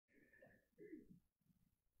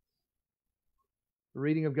The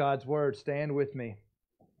reading of God's Word. Stand with me.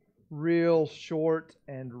 Real short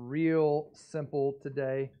and real simple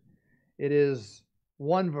today. It is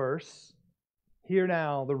one verse. Hear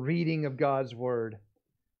now the reading of God's Word.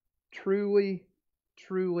 Truly,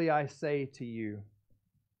 truly I say to you,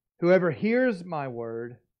 whoever hears my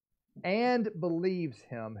word and believes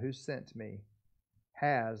him who sent me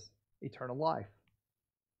has eternal life.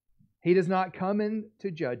 He does not come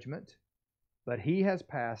into judgment, but he has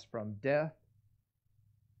passed from death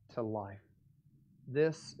to life.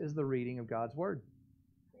 This is the reading of God's Word.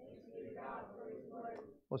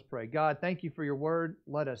 Let's pray. God, thank you for your Word.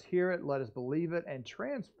 Let us hear it, let us believe it, and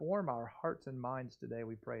transform our hearts and minds today,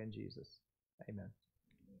 we pray in Jesus. Amen.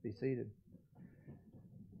 Be seated.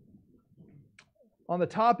 On the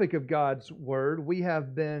topic of God's Word, we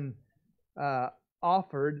have been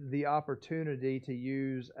offered the opportunity to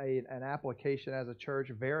use an application as a church,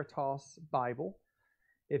 Veritas Bible.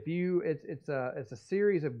 It's a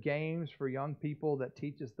series of games for young people that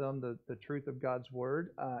teaches them the truth of God's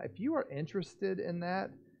Word. If you are interested in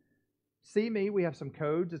that, see me. We have some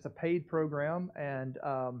codes. It's a paid program, and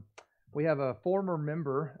we have a former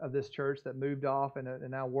member of this church that moved off and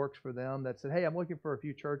now works for them that said, "Hey, I'm looking for a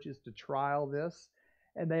few churches to trial this,"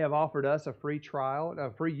 and they have offered us a free trial, a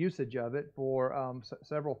free usage of it for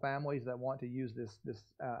several families that want to use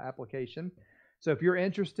this application. So if you're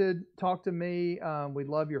interested, talk to me. We'd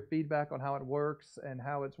love your feedback on how it works and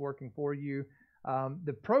how it's working for you.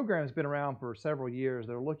 The program's been around for several years.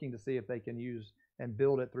 They're looking to see if they can use and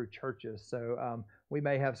build it through churches. So we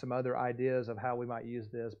may have some other ideas of how we might use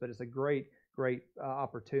this, but it's a great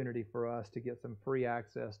opportunity for us to get some free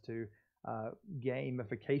access to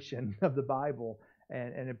gamification of the Bible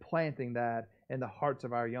and implanting that in the hearts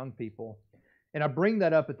of our young people. And I bring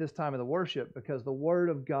that up at this time of the worship because the Word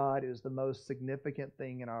of God is the most significant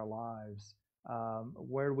thing in our lives.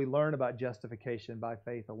 Where we learn about justification by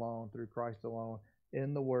faith alone, through Christ alone,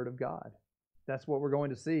 in the Word of God. That's what we're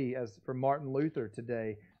going to see as from Martin Luther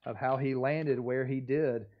today, of how he landed where he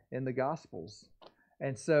did in the Gospels.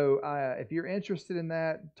 And so if you're interested in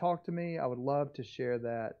that, talk to me. I would love to share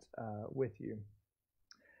that with you.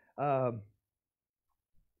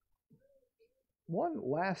 One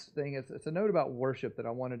last thing, it's a note about worship that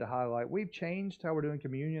I wanted to highlight. We've changed how we're doing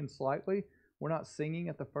communion slightly. We're not singing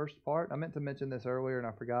at the first part. I meant to mention this earlier and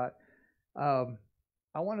I forgot.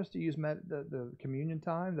 I want us to use the communion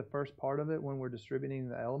time, the first part of it when we're distributing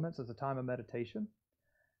the elements, as a time of meditation.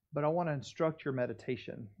 But I want to instruct your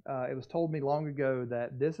meditation. It was told me long ago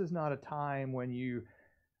that this is not a time when you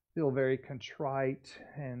feel very contrite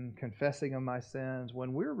and confessing of my sins.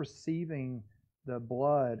 When we're receiving the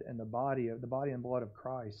blood and the body and blood of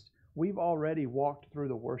Christ, we've already walked through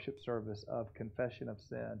the worship service of confession of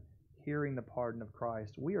sin, hearing the pardon of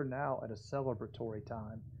Christ. We are now at a celebratory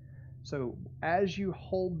time. So as you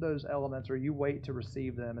hold those elements or you wait to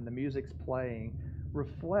receive them and the music's playing,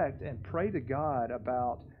 reflect and pray to God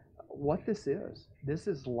about what this is. This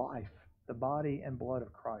is life, the body and blood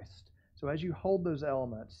of Christ. So as you hold those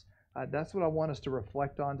elements, that's what I want us to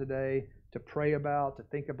reflect on today, to pray about, to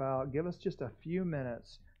think about. Give us just a few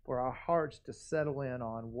minutes for our hearts to settle in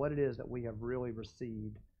on what it is that we have really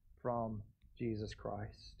received from Jesus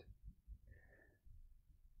Christ.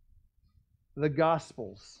 The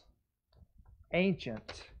Gospels,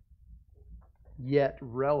 ancient yet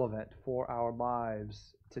relevant for our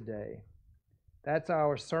lives today. That's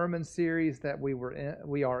our sermon series that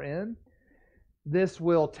we are in. This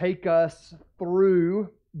will take us through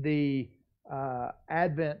the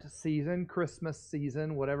Advent season, Christmas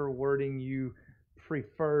season, whatever wording you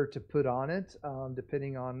prefer to put on it,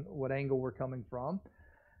 depending on what angle we're coming from.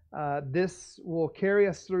 This will carry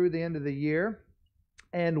us through the end of the year.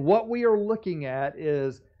 And what we are looking at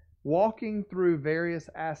is walking through various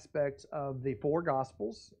aspects of the four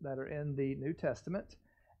Gospels that are in the New Testament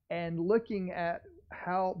and looking at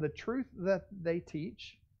how the truth that they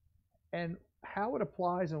teach and how it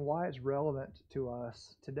applies and why it's relevant to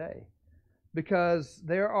us today. Because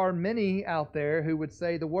there are many out there who would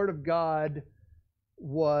say the Word of God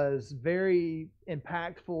was very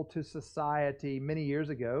impactful to society many years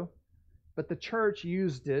ago, but the church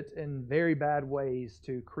used it in very bad ways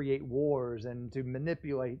to create wars and to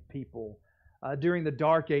manipulate people. During the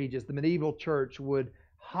Dark Ages, the medieval church would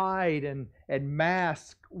hide and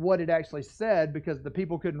mask what it actually said because the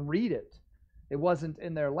people couldn't read it. It wasn't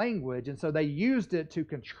in their language, and so they used it to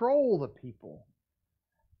control the people.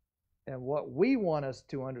 And what we want us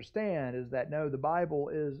to understand is that, no, the Bible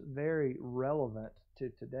is very relevant to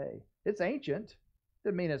today. It's ancient. It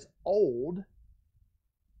doesn't mean it's old.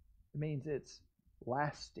 It means it's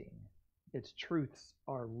lasting. Its truths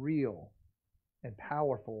are real and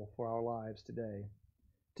powerful for our lives today.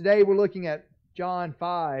 Today we're looking at John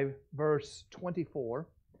 5, verse 24.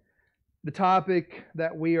 The topic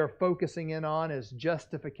that we are focusing in on is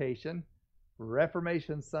justification.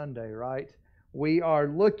 Reformation Sunday, right? We are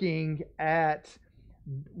looking at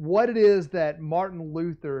what it is that Martin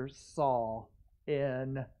Luther saw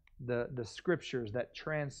in the Scriptures that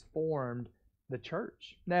transformed the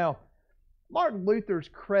church. Now, Martin Luther's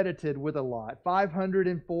credited with a lot.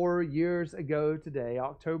 504 years ago today,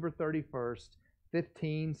 October 31st,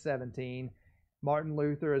 1517, Martin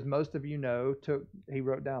Luther, as most of you know, he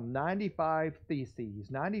wrote down 95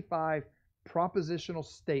 theses, 95 propositional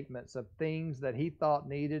statements of things that he thought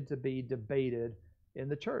needed to be debated in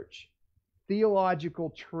the church. Theological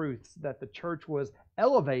truths that the church was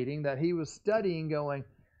elevating, that he was studying, going,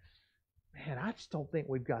 man, I just don't think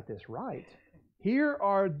we've got this right. Here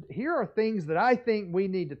are things that I think we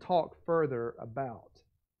need to talk further about.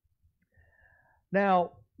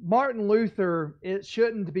 Now, Martin Luther, it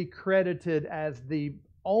shouldn't be credited as the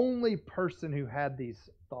only person who had these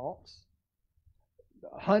thoughts.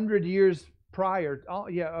 100 years prior,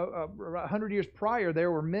 100 years prior, there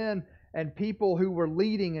were men and people who were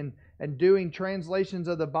leading and doing translations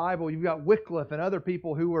of the Bible. You've got Wycliffe and other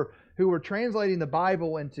people who were translating the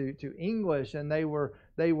Bible into English, and they were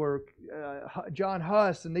John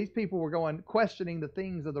Huss, and these people were questioning the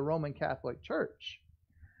things of the Roman Catholic Church.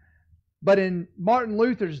 But in Martin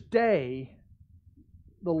Luther's day,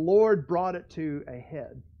 the Lord brought it to a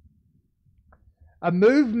head. A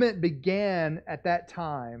movement began at that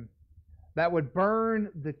time that would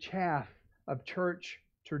burn the chaff of church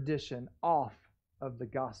tradition off of the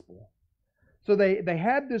gospel. So they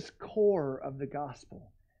had this core of the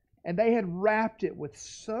gospel, and they had wrapped it with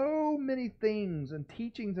so many things and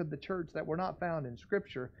teachings of the church that were not found in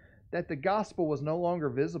Scripture that the gospel was no longer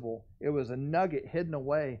visible. It was a nugget hidden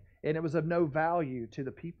away, and it was of no value to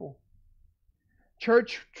the people.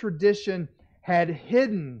 Church tradition had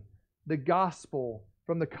hidden the gospel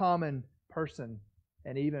from the common person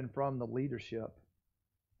and even from the leadership.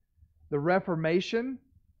 The Reformation,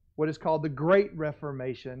 what is called the Great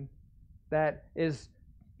Reformation, that is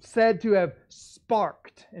said to have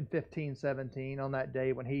sparked in 1517 on that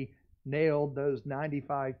day when he nailed those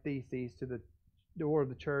 95 theses to the door of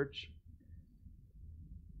the church.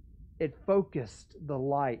 It focused the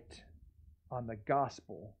light on the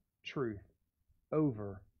gospel truth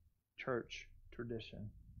over church tradition.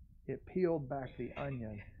 It peeled back the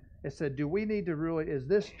onion. It said, do we need to really, is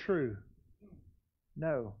this true?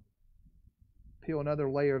 No. Peel another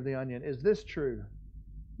layer of the onion. Is this true?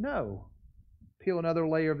 No. Peel another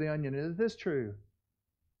layer of the onion. Is this true?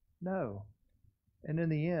 No. And in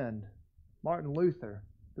the end, Martin Luther,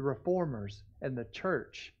 the reformers, and the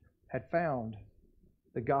church had found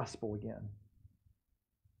the gospel again.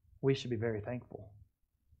 We should be very thankful.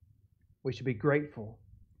 We should be grateful.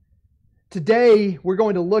 Today, we're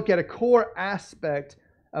going to look at a core aspect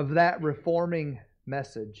of that reforming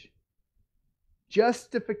message.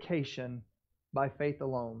 Justification by faith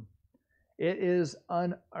alone. It is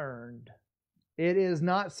unearned. It is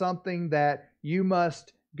not something that you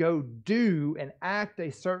must go do and act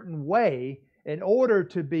a certain way in order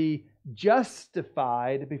to be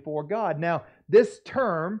justified before God. Now, this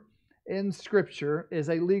term in Scripture is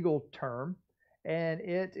a legal term, and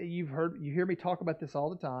you hear me talk about this all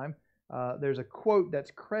the time. There's a quote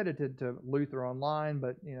that's credited to Luther online,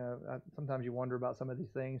 but sometimes you wonder about some of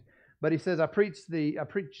these things. But he says, I preach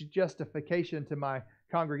justification to my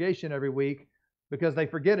congregation every week because they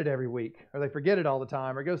forget it every week, or they forget it all the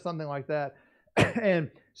time, or it goes something like that.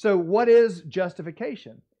 And so what is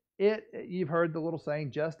justification? You've heard the little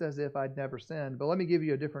saying, just as if I'd never sinned. But let me give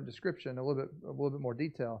you a different description, a little bit more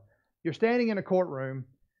detail. You're standing in a courtroom,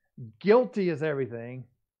 guilty as everything.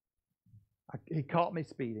 He caught me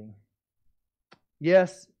speeding.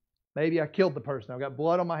 Yes, maybe I killed the person. I've got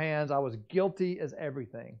blood on my hands. I was guilty as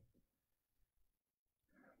everything.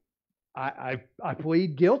 I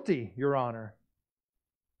plead guilty, Your Honor.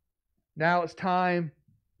 Now it's time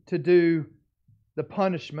to do the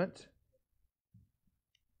punishment.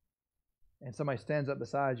 And somebody stands up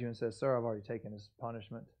beside you and says, sir, I've already taken his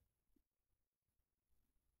punishment.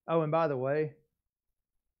 Oh, and by the way,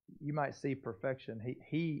 you might see perfection.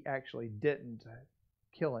 He actually didn't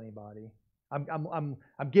kill anybody. I'm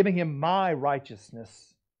giving him my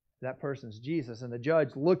righteousness. That person's Jesus. And the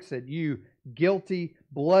judge looks at you, guilty,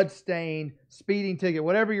 blood-stained, speeding ticket,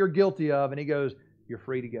 whatever you're guilty of, and he goes, you're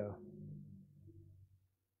free to go.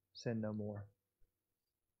 Sin no more.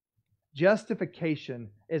 Justification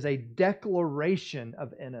is a declaration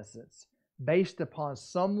of innocence based upon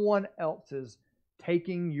someone else's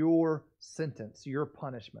taking your sentence, your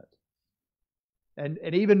punishment. And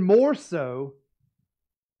even more so,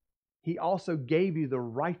 He also gave you the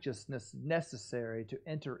righteousness necessary to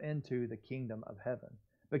enter into the kingdom of heaven.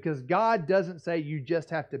 Because God doesn't say you just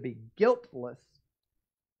have to be guiltless.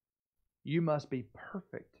 You must be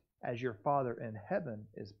perfect as your Father in heaven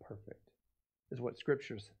is perfect, is what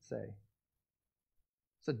Scriptures say.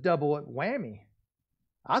 It's a double whammy.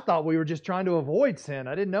 I thought we were just trying to avoid sin.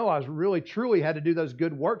 I didn't know I was really, truly had to do those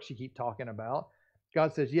good works you keep talking about.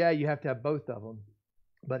 God says, yeah, you have to have both of them.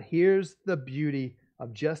 But here's the beauty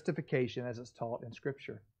of justification as it's taught in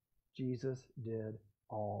Scripture. Jesus did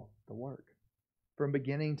all the work. From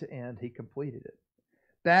beginning to end, He completed it.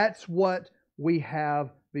 That's what we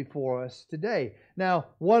have before us today. Now,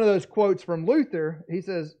 one of those quotes from Luther, he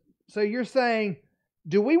says, so you're saying,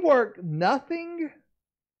 do we work nothing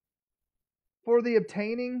for the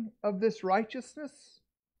obtaining of this righteousness?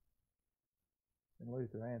 And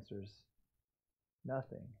Luther answers,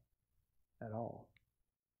 nothing at all.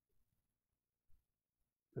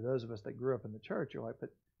 For those of us that grew up in the church, you're like,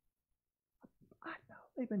 but I know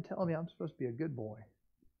they've been telling me I'm supposed to be a good boy.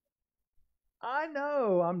 I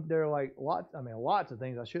know there are like lots of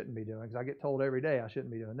things I shouldn't be doing because I get told every day I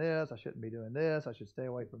shouldn't be doing this, I shouldn't be doing this, I should stay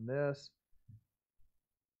away from this.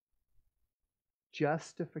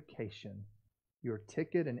 Justification, your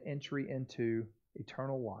ticket and entry into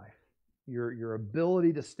eternal life, your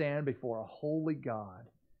ability to stand before a holy God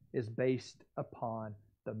is based upon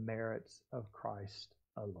the merits of Christ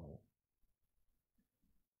alone.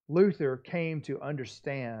 Luther came to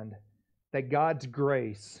understand that God's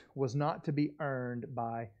grace was not to be earned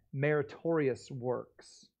by meritorious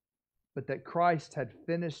works, but that Christ had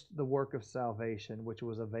finished the work of salvation, which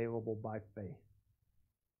was available by faith.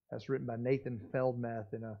 That's written by Nathan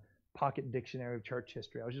Feldmeth in a pocket dictionary of church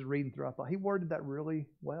history. I was just reading through. I thought he worded that really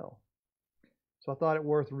well. So I thought it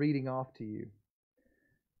worth reading off to you.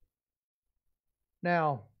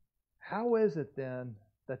 Now, how is it then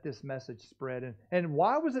that this message spread? And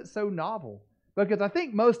why was it so novel? Because I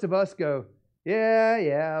think most of us go,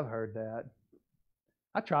 yeah, I've heard that.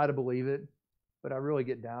 I try to believe it, but I really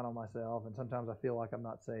get down on myself, and sometimes I feel like I'm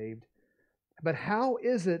not saved. But how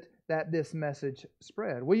is it that this message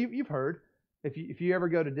spread? Well, you've heard. If you ever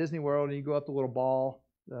go to Disney World and you go up the little ball,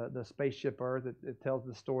 the spaceship Earth, it tells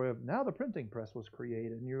the story of now the printing press was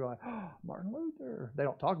created. And you're like, oh, Martin Luther. They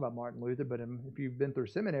don't talk about Martin Luther, but if you've been through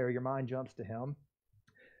seminary, your mind jumps to him.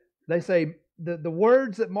 They say the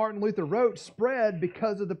words that Martin Luther wrote spread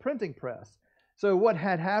because of the printing press. So what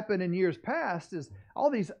had happened in years past is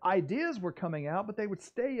all these ideas were coming out, but they would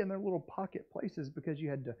stay in their little pocket places because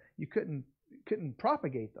you couldn't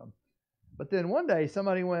propagate them. But then one day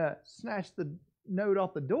somebody snatched the note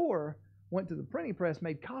off the door, went to the printing press,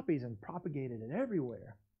 made copies, and propagated it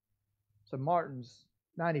everywhere. So Martin's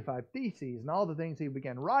 95 Theses and all the things he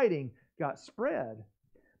began writing got spread.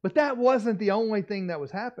 But that wasn't the only thing that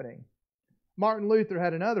was happening. Martin Luther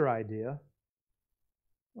had another idea.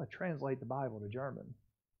 I'm going to translate the Bible to German.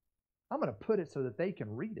 I'm going to put it so that they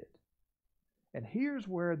can read it. And here's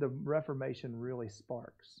where the Reformation really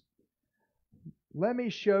sparks. Let me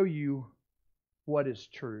show you what is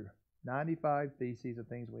true. 95 theses of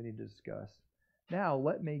things we need to discuss. Now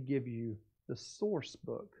let me give you the source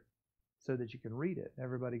book so that you can read it.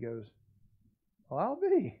 Everybody goes, well, I'll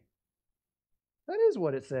be. That is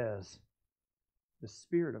what it says. The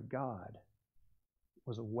Spirit of God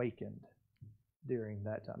was awakened during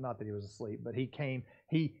that time. Not that he was asleep, but he came,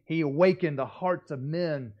 he awakened the hearts of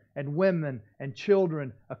men and women and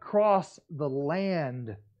children across the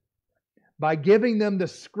land by giving them the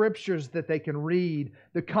scriptures that they can read.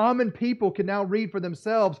 The common people can now read for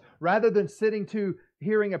themselves rather than sitting to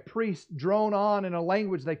hearing a priest drone on in a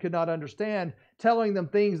language they could not understand, telling them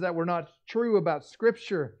things that were not true about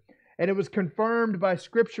Scripture. And it was confirmed by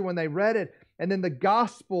Scripture when they read it. And then the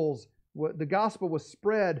gospel was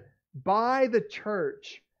spread by the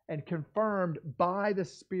church and confirmed by the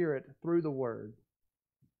Spirit through the Word.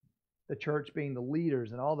 The church being the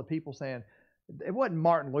leaders and all the people saying, it wasn't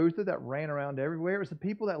Martin Luther that ran around everywhere. It was the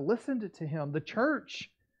people that listened to him. The church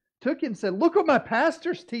took it and said, look what my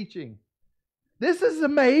pastor's teaching. This is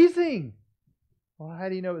amazing. Well, how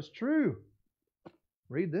do you know it's true?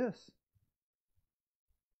 Read this.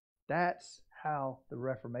 That's how the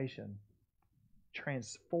Reformation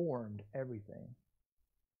transformed everything.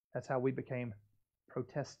 That's how we became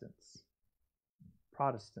Protestants.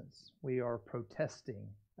 Protestants. We are protesting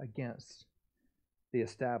against the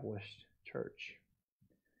established church.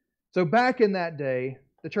 So back in that day,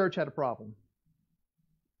 the church had a problem.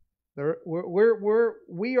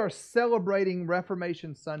 We are celebrating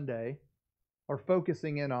Reformation Sunday, or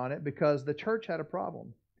focusing in on it, because the church had a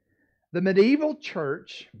problem. The medieval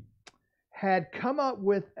church had come up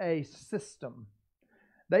with a system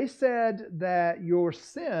They said that your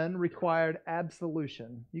sin required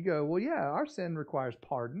absolution. You go, well, yeah, our sin requires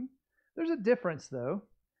pardon. There's a difference, though.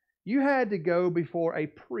 You had to go before a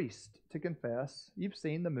priest to confess. You've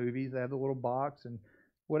seen the movies. They have the little box and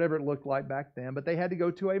whatever it looked like back then. But they had to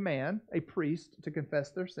go to a man, a priest, to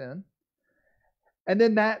confess their sin. And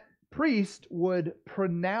then that priest would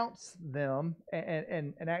pronounce them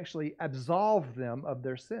and actually absolve them of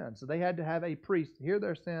their sin. So they had to have a priest hear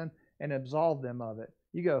their sin and absolve them of it.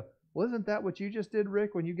 You go, well, isn't that what you just did,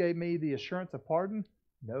 Rick, when you gave me the assurance of pardon?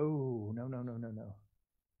 No.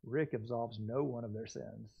 Rick absolves no one of their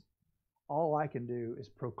sins. All I can do is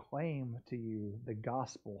proclaim to you the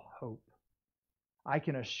gospel hope. I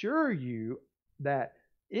can assure you that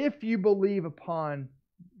if you believe upon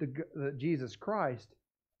the Jesus Christ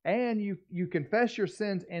and you confess your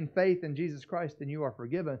sins in faith in Jesus Christ, then you are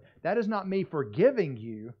forgiven. That is not me forgiving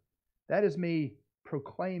you. That is me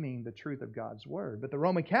proclaiming the truth of God's Word. But the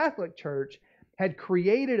Roman Catholic Church had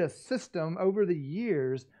created a system over the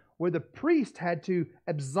years where the priest had to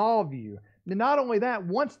absolve you. And not only that,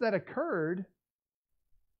 once that occurred,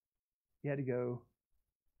 you had to go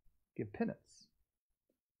give penance,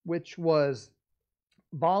 which was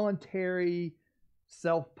voluntary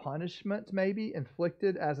self-punishment, maybe,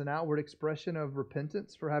 inflicted as an outward expression of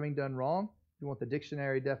repentance for having done wrong. If you want the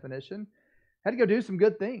dictionary definition. Had to go do some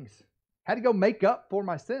good things. Had to go make up for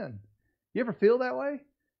my sin. You ever feel that way?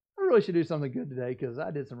 I really should do something good today because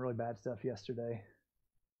I did some really bad stuff yesterday.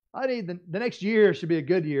 I need the next year should be a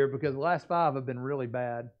good year because the last 5 have been really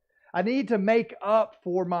bad. I need to make up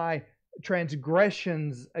for my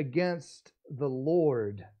transgressions against the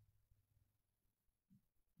Lord.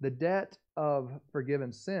 The debt of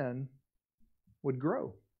forgiven sin would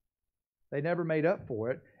grow. They never made up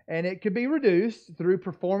for it. And it could be reduced through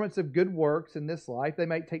performance of good works in this life. They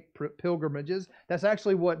might take pilgrimages. That's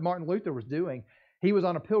actually what Martin Luther was doing. He was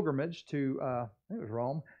on a pilgrimage to, I think it was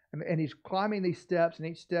Rome, and he's climbing these steps, and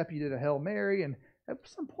each step he did a Hail Mary, and at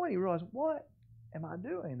some point he realized, what am I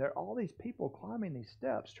doing? There are all these people climbing these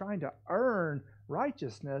steps trying to earn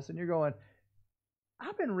righteousness, and you're going,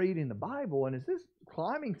 I've been reading the Bible, and is this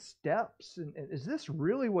climbing steps, and is this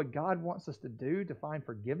really what God wants us to do to find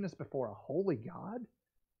forgiveness before a holy God?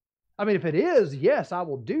 I mean, if it is, yes, I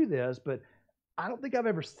will do this, but I don't think I've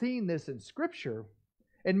ever seen this in Scripture.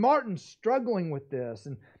 And Martin's struggling with this,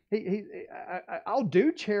 and I'll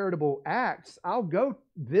do charitable acts. I'll go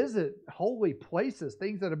visit holy places,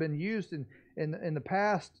 things that have been used in the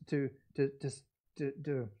past to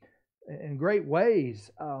in great ways.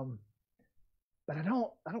 But I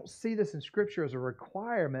don't see this in Scripture as a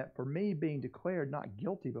requirement for me being declared not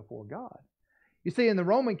guilty before God. You see, in the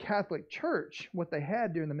Roman Catholic Church, what they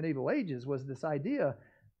had during the medieval ages was this idea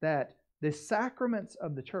that the sacraments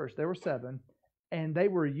of the church, there were 7, and they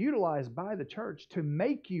were utilized by the church to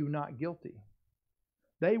make you not guilty.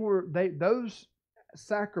 Those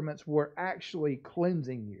sacraments were actually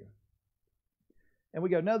cleansing you. And we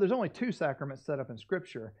go, no, there's only 2 sacraments set up in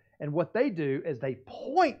Scripture. And what they do is they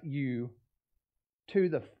point you to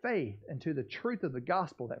the faith and to the truth of the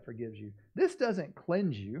gospel that forgives you. This doesn't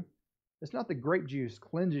cleanse you. It's not the grape juice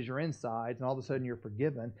cleanses your insides and all of a sudden you're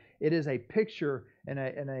forgiven. It is a picture and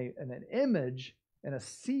an image and a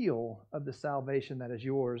seal of the salvation that is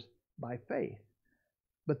yours by faith.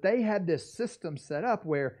 But they had this system set up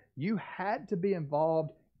where you had to be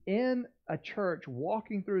involved in a church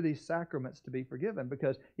walking through these sacraments to be forgiven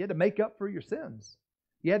because you had to make up for your sins.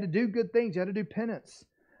 You had to do good things. You had to do penance.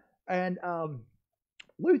 And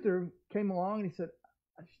Luther came along and he said,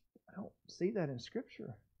 I don't see that in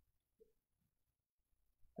Scripture.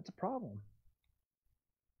 That's a problem.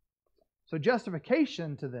 So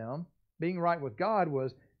justification to them, being right with God,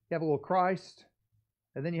 was you have a little Christ,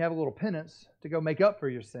 and then you have a little penance to go make up for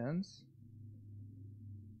your sins.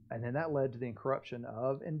 And then that led to the corruption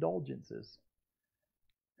of indulgences.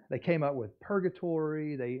 They came up with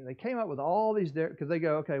purgatory. They came up with all these, because they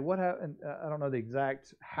go, okay, what happened? I don't know the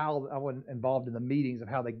exact how, I wasn't involved in the meetings of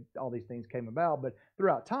how all these things came about, but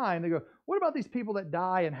throughout time, they go, what about these people that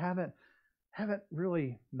die and haven't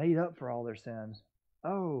really made up for all their sins?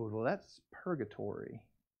 Oh, well, that's purgatory.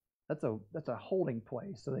 That's a holding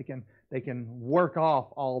place, so they can work off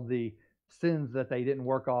all the sins that they didn't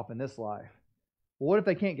work off in this life. Well, what if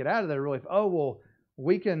they can't get out of there? Really? Oh, well,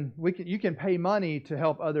 you can pay money to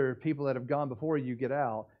help other people that have gone before you get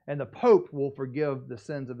out, and the Pope will forgive the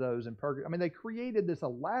sins of those in purgatory. I mean, they created this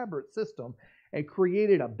elaborate system and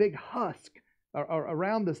created a big husk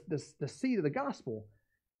around the seed of the gospel,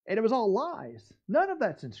 and it was all lies. None of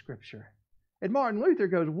that's in Scripture. And Martin Luther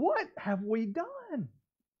goes, what have we done?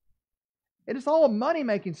 And it's all a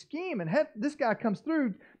money-making scheme. And this guy comes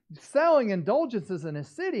through selling indulgences in his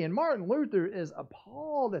city. And Martin Luther is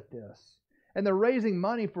appalled at this. And they're raising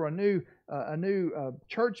money for a new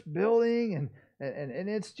church building, and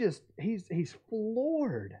it's just he's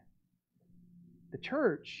floored. The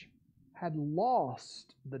church had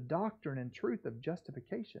lost the doctrine and truth of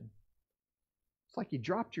justification. It's like you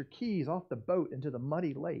dropped your keys off the boat into the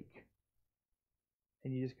muddy lake,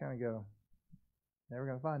 and you just kind of go, never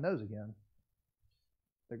going to find those again.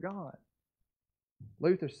 They're gone.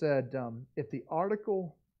 Luther said, if the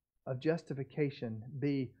article of justification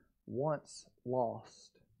be once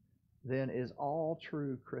lost, then is all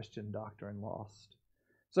true Christian doctrine lost.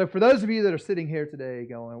 So for those of you that are sitting here today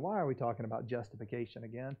going, why are we talking about justification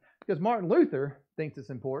again? Because Martin Luther thinks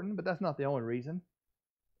it's important, but that's not the only reason.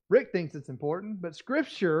 Rick thinks it's important, but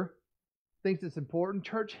Scripture thinks it's important.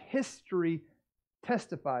 Church history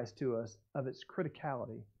testifies to us of its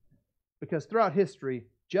criticality. Because throughout history,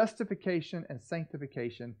 justification and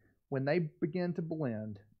sanctification, when they begin to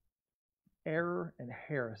blend, error and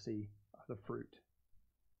heresy are the fruit.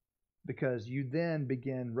 Because you then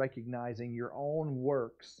begin recognizing your own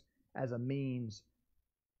works as a means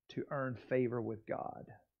to earn favor with God.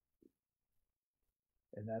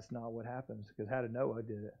 And that's not what happens. Because how did Noah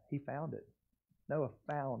do it? He found it. Noah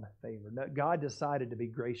found favor. God decided to be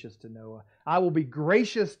gracious to Noah. I will be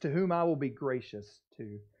gracious to whom I will be gracious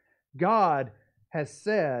to. God has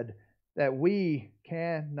said that we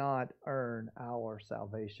cannot earn our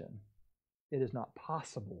salvation. It is not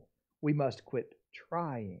possible. We must quit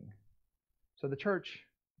trying. So the church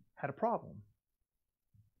had a problem.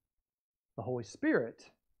 The Holy Spirit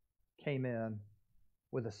came in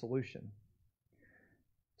with a solution.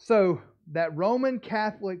 So that Roman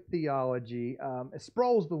Catholic theology,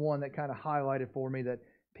 Sproul's the one that kind of highlighted for me that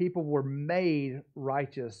people were made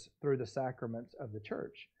righteous through the sacraments of the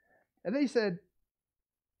church. And they said,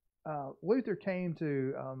 Luther came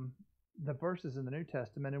to the verses in the New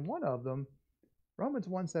Testament, and one of them, Romans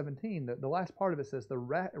 1:17, the last part of it says, the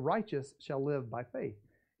righteous shall live by faith.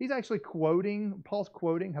 He's actually Paul's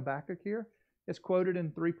quoting Habakkuk here. It's quoted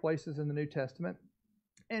in 3 places in the New Testament.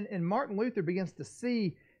 And Martin Luther begins to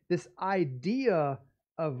see this idea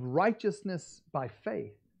of righteousness by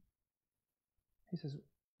faith. He says,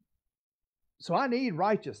 so I need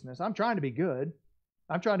righteousness. I'm trying to be good.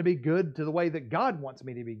 I'm trying to be good to the way that God wants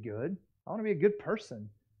me to be good. I want to be a good person.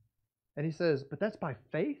 And he says, but that's by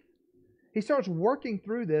faith? He starts working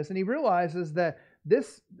through this, and he realizes that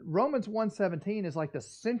this Romans 1:17 is like the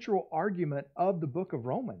central argument of the book of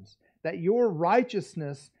Romans, that your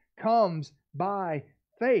righteousness comes by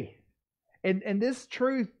faith. And this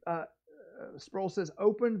truth, Sproul says,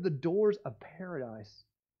 opened the doors of paradise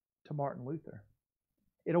to Martin Luther.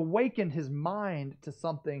 It awakened his mind to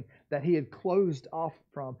something that he had closed off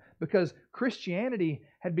from, because Christianity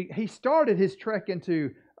he started his trek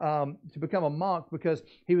into to become a monk because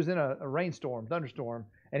he was in a thunderstorm,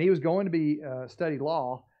 and he was going to be study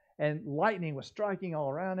law, and lightning was striking all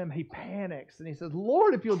around him. He panics and he says,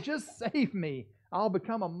 Lord, if you'll just save me, I'll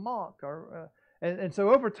become a monk. And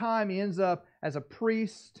so over time he ends up as a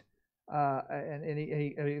priest, and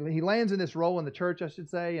he lands in this role in the church, I should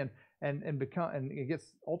say, and he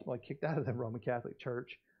gets ultimately kicked out of the Roman Catholic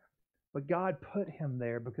Church. But God put him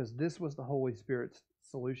there because this was the Holy Spirit's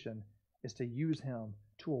solution, is to use him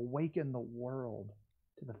to awaken the world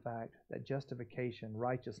to the fact that justification,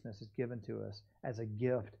 righteousness is given to us as a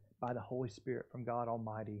gift by the Holy Spirit from God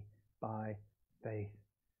Almighty by faith.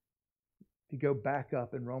 If you go back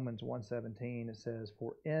up in Romans 1:17, it says,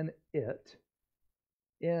 for in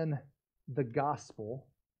the gospel,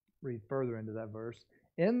 read further into that verse,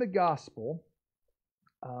 in the gospel,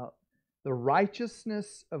 the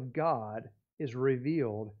righteousness of God is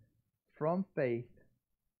revealed from faith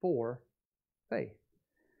for faith.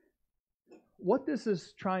 What this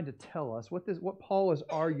is trying to tell us, what Paul is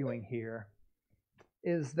arguing here,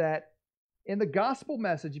 is that in the gospel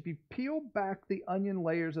message, if you peel back the onion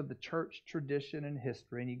layers of the church tradition and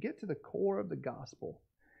history, and you get to the core of the gospel,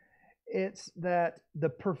 it's that the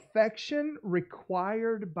perfection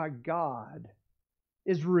required by God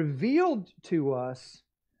is revealed to us.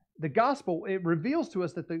 The gospel, it reveals to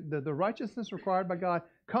us that the righteousness required by God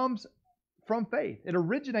comes from faith. It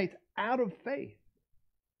originates out of faith.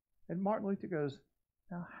 And Martin Luther goes,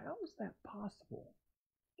 now how is that possible?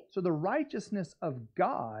 So the righteousness of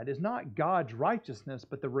God is not God's righteousness,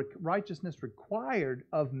 but the righteousness required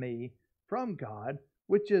of me from God,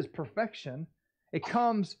 which is perfection. It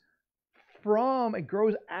comes from, it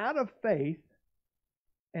grows out of faith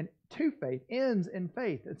and to faith, ends in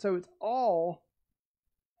faith. And so it's all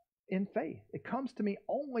in faith. It comes to me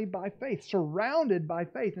only by faith, surrounded by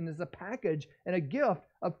faith, and is a package and a gift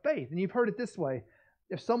of faith. And you've heard it this way.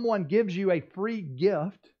 If someone gives you a free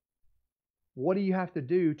gift, what do you have to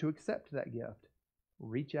do to accept that gift?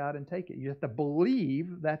 Reach out and take it. You have to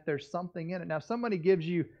believe that there's something in it. Now,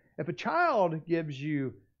 if a child gives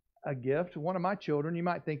you a gift, one of my children, you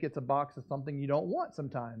might think it's a box of something you don't want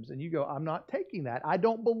sometimes. And you go, I'm not taking that. I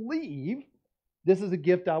don't believe this is a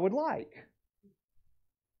gift I would like.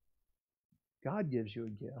 God gives you a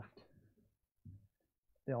gift.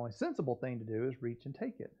 The only sensible thing to do is reach and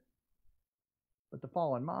take it. But the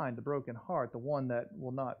fallen mind, the broken heart, the one that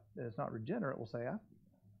is not regenerate, will say, I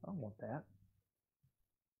don't want that.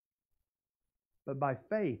 But by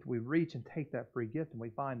faith, we reach and take that free gift, and we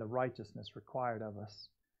find the righteousness required of us.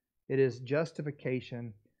 It is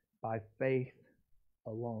justification by faith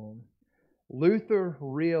alone. Luther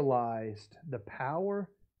realized the power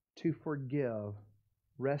to forgive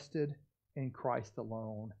rested in Christ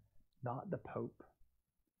alone, not the Pope.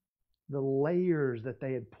 The layers that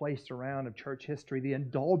they had placed around of church history, the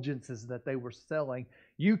indulgences that they were selling.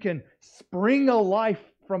 You can spring a life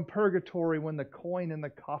from purgatory when the coin in the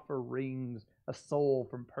coffer rings. A soul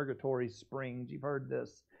from purgatory springs. You've heard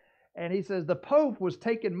this. And he says the Pope was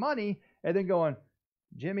taking money and then going,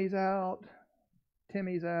 Jimmy's out,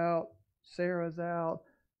 Timmy's out, Sarah's out.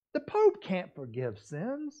 The Pope can't forgive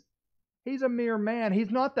sins. He's a mere man.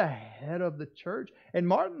 He's not the head of the church. And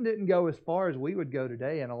Martin didn't go as far as we would go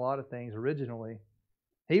today in a lot of things originally.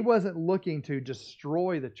 He wasn't looking to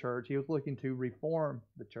destroy the church. He was looking to reform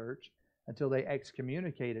the church until they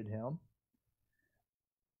excommunicated him.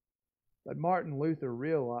 But Martin Luther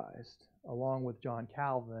realized, along with John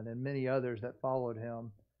Calvin and many others that followed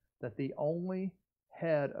him, that the only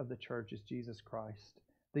head of the church is Jesus Christ.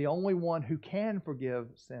 The only one who can forgive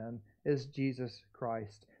sin is Jesus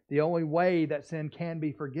Christ. The only way that sin can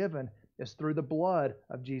be forgiven is through the blood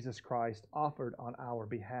of Jesus Christ offered on our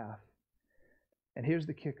behalf. And here's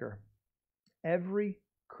the kicker. Every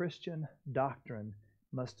Christian doctrine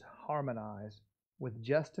must harmonize with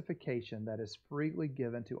justification that is freely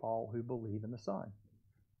given to all who believe in the Son.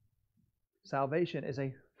 Salvation is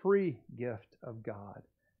a free gift of God.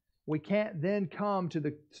 We can't then come to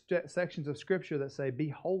the sections of Scripture that say, be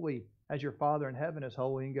holy as your Father in heaven is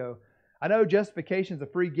holy, and go, I know justification is a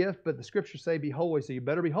free gift, but the Scriptures say be holy, so you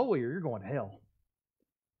better be holy or you're going to hell.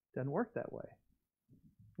 It doesn't work that way.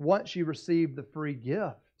 Once you receive the free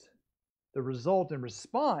gift, the result and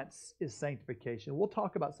response is sanctification. We'll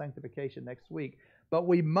talk about sanctification next week, but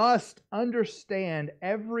we must understand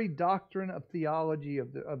every doctrine of theology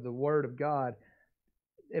of the Word of God.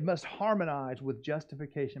 It must harmonize with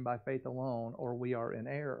justification by faith alone, or we are in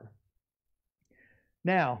error.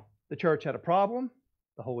 Now, the church had a problem.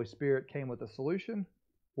 The Holy Spirit came with a solution.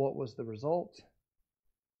 What was the result?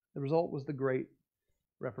 The result was the Great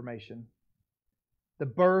Reformation, the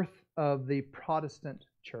birth of the Protestant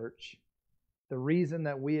church, the reason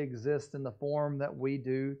that we exist in the form that we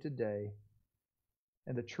do today,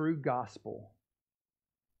 and the true gospel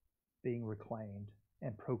being reclaimed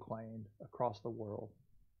and proclaimed across the world,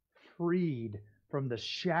 freed from the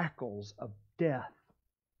shackles of death,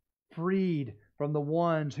 freed from the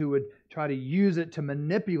ones who would try to use it to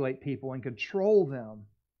manipulate people and control them,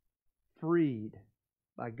 freed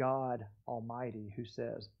by God Almighty, who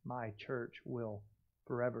says, my church will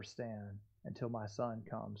forever stand until my Son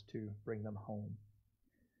comes to bring them home.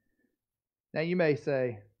 Now you may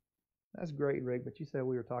say, that's great, Rick, but you said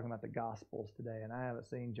we were talking about the Gospels today, and I haven't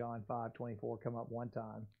seen John 5:24 come up one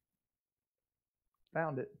time.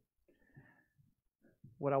 Found it.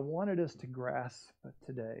 What I wanted us to grasp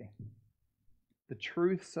today, the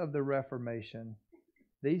truths of the Reformation,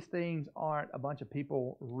 these things aren't a bunch of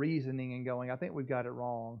people reasoning and going, I think we've got it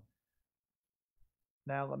wrong.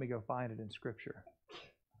 Now let me go find it in Scripture.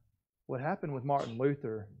 What happened with Martin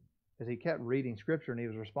Luther is he kept reading Scripture and he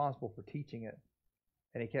was responsible for teaching it.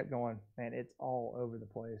 And he kept going, man, it's all over the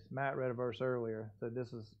place. Matt read a verse earlier, so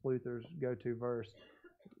this is Luther's go-to verse.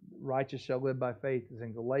 Righteous shall live by faith is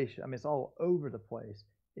in Galatia. I mean, it's all over the place.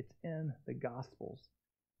 It's in the Gospels.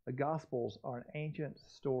 The Gospels are an ancient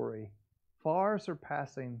story, far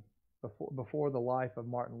surpassing before the life of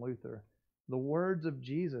Martin Luther. The words of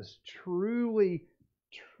Jesus, truly,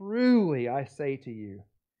 truly, I say to you,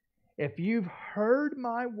 if you've heard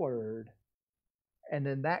my word, and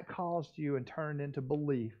then that caused you and turned into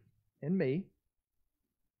belief in me,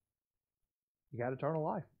 you got eternal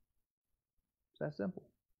life. It's that simple.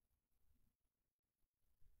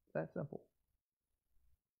 It's that simple.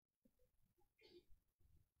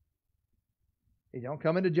 You don't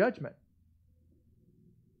come into judgment.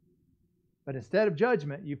 But instead of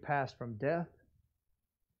judgment, you pass from death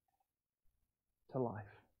to life.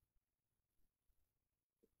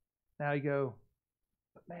 Now you go,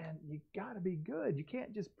 man, you got to be good. You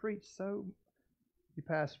can't just preach so. You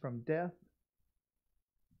pass from death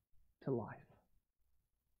to life.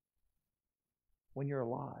 When you're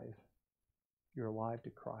alive to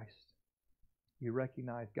Christ. You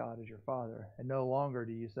recognize God as your Father, and no longer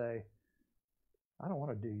do you say, I don't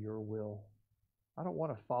want to do your will. I don't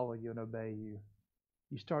want to follow you and obey you.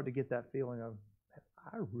 You start to get that feeling of,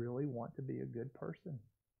 I really want to be a good person.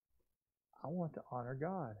 I want to honor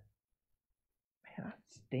God. Man, I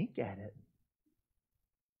stink at it.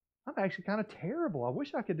 I'm actually kind of terrible. I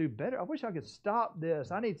wish I could do better. I wish I could stop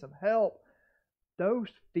this. I need some help. Those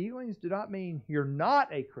feelings do not mean you're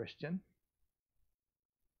not a Christian.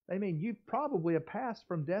 They mean you probably have passed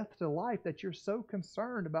from death to life that you're so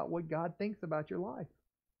concerned about what God thinks about your life.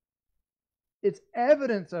 It's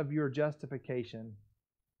evidence of your justification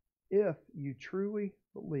if you truly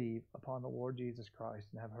believe upon the Lord Jesus Christ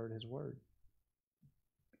and have heard His word.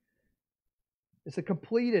 It's a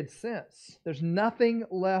completed sense. There's nothing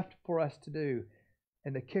left for us to do.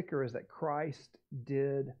 And the kicker is that Christ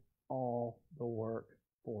did all the work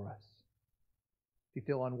for us. If you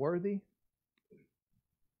feel unworthy,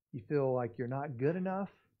 you feel like you're not good enough,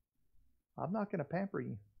 I'm not going to pamper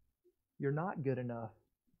you. You're not good enough.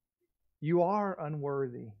 You are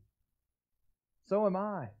unworthy. So am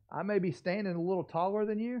I. I may be standing a little taller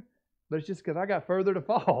than you, but it's just because I got further to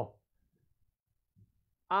fall.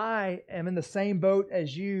 I am in the same boat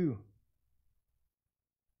as you.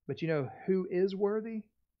 But you know who is worthy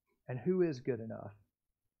and who is good enough?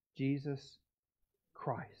 Jesus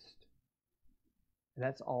Christ. And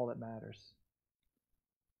that's all that matters.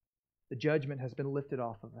 The judgment has been lifted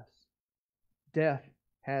off of us. Death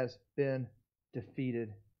has been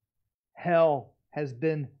defeated. Hell has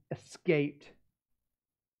been escaped.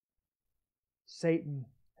 Satan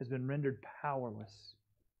has been rendered powerless.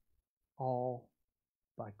 All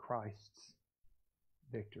by Christ's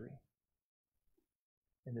victory.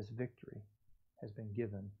 And this victory has been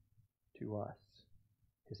given to us,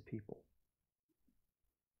 His people.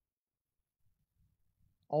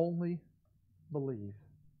 Only believe.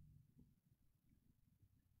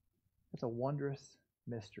 It's a wondrous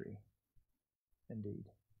mystery indeed.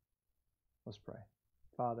 Let's pray.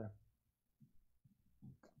 Father,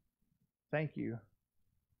 thank you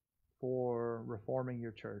for reforming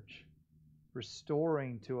your church,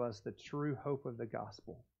 restoring to us the true hope of the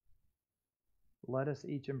gospel. Let us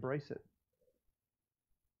each embrace it.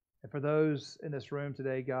 And for those in this room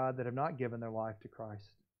today, God, that have not given their life to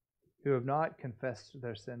Christ, who have not confessed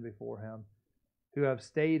their sin before Him, who have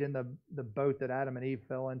stayed in the boat that Adam and Eve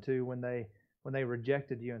fell into when they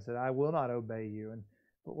rejected you and said, I will not obey you. And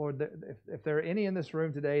but Lord, if there are any in this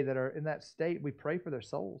room today that are in that state, we pray for their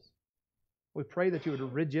souls. We pray that you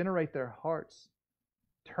would regenerate their hearts,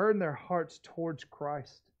 turn their hearts towards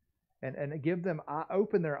Christ, and give them,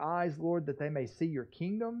 open their eyes, Lord, that they may see your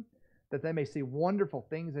kingdom, that they may see wonderful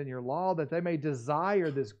things in your law, that they may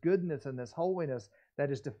desire this goodness and this holiness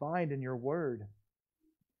that is defined in your word.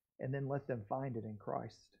 And then let them find it in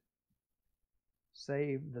Christ.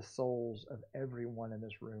 Save the souls of everyone in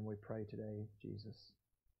this room, we pray today, Jesus.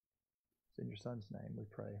 It's in your Son's name we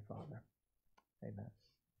pray, Father. Amen.